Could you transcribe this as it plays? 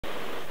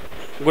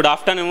Good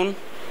afternoon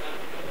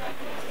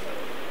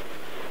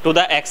to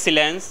the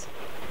excellence,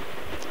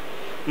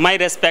 my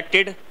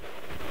respected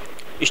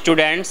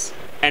students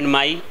and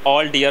my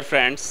all dear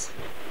friends.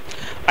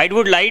 I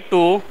would like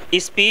to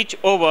speak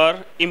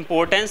over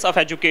importance of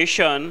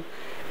education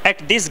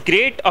at this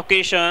great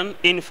occasion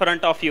in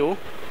front of you.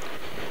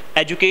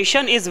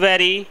 Education is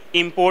very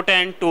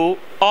important to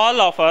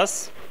all of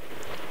us.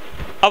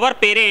 Our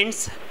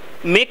parents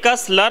make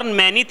us learn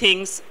many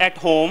things at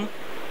home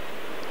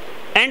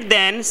and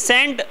then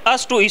send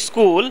us to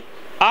school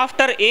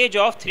after age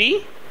of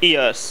 3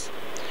 years.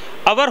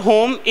 Our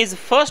home is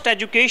first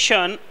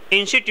education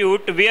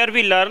institute where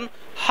we learn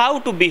how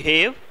to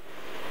behave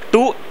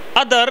to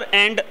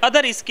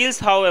other skills.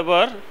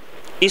 However,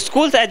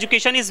 school's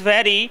education is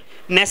very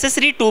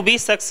necessary to be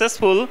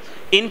successful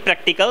in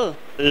practical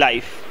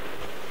life.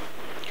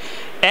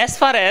 As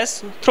far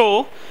as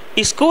through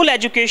school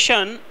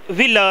education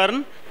we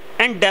learn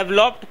and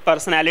develop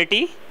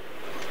personality,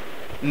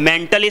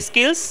 mental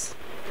skills,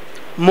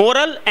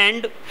 moral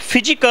and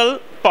physical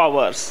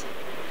powers.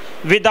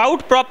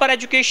 Without proper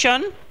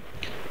education,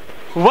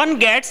 one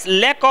gets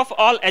lack of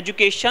all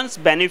education's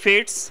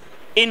benefits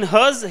in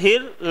her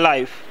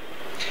life.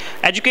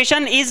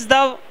 Education is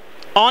the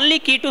only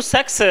key to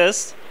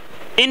success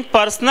in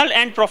personal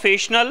and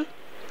professional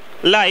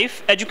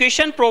life.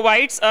 Education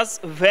provides us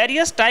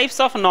various types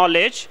of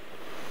knowledge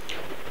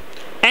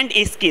and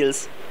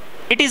skills.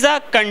 It is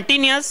a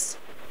continuous,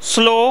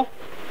 slow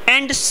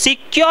and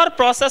secure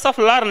process of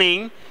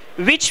learning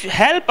which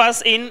help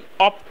us in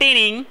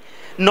obtaining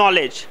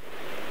knowledge.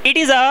 It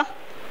is a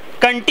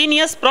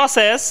continuous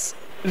process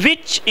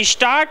which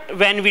start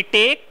when we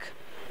take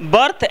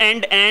birth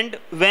and end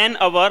when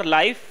our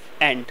life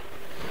end.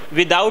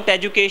 Without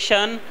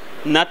education,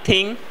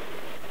 nothing.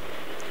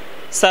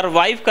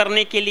 Survive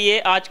करने के लिए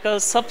आजकल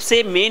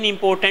सबसे main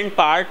important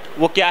part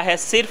वो क्या है?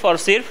 सिर्फ और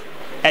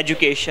सिर्फ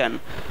एजुकेशन.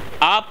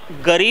 आप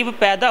गरीब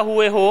पैदा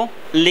हुए हो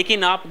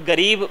लेकिन आप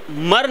गरीब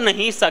मर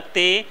नहीं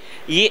सकते.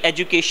 ये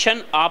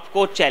एजुकेशन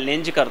आपको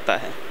चैलेंज करता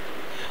है.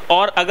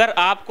 और अगर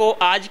आपको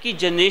आज की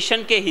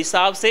जनरेशन के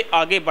हिसाब से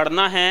आगे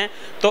बढ़ना है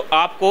तो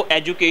आपको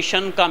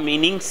एजुकेशन का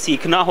मीनिंग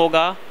सीखना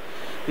होगा.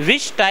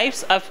 Which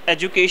types of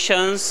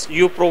educations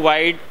you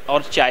provide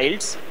और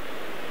चाइल्ड्स.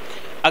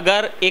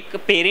 अगर एक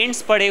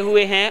पेरेंट्स पढ़े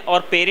हुए हैं और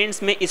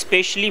पेरेंट्स में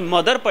स्पेशली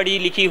मदर पढ़ी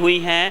लिखी हुई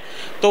हैं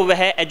तो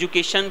वह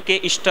एजुकेशन के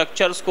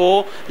स्ट्रक्चर्स को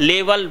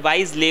लेवल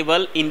वाइज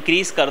लेवल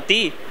इंक्रीज़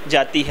करती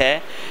जाती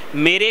है.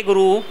 मेरे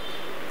गुरु,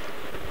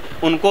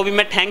 उनको भी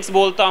मैं थैंक्स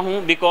बोलता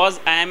हूँ बिकॉज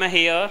आई एम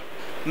हेयर.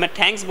 मैं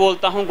थैंक्स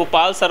बोलता हूँ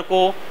गोपाल सर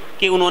को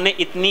कि उन्होंने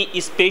इतनी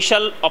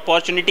स्पेशल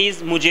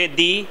अपॉर्चुनिटीज़ मुझे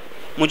दी.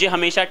 मुझे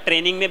हमेशा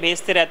ट्रेनिंग में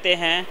भेजते रहते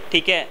हैं.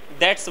 ठीक है,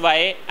 that's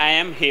why I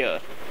am here.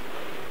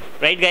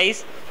 Right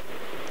guys.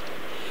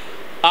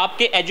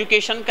 आपके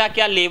एजुकेशन का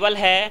क्या लेवल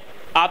है,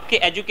 आपके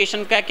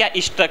एजुकेशन का क्या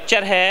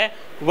स्ट्रक्चर है,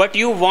 what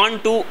you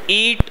want to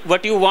eat,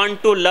 what you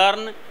want to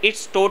learn,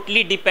 it's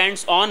totally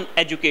depends on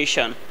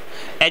education.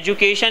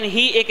 Education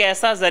ही एक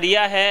ऐसा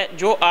ज़रिया है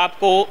जो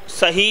आपको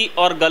सही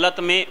और गलत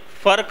में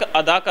फ़र्क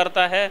अदा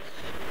करता है.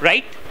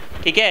 राइट.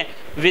 ठीक है.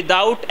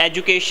 Without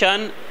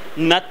education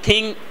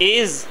nothing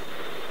is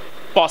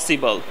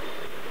possible.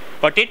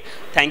 But it.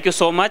 Thank you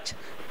so much.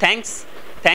 Thanks.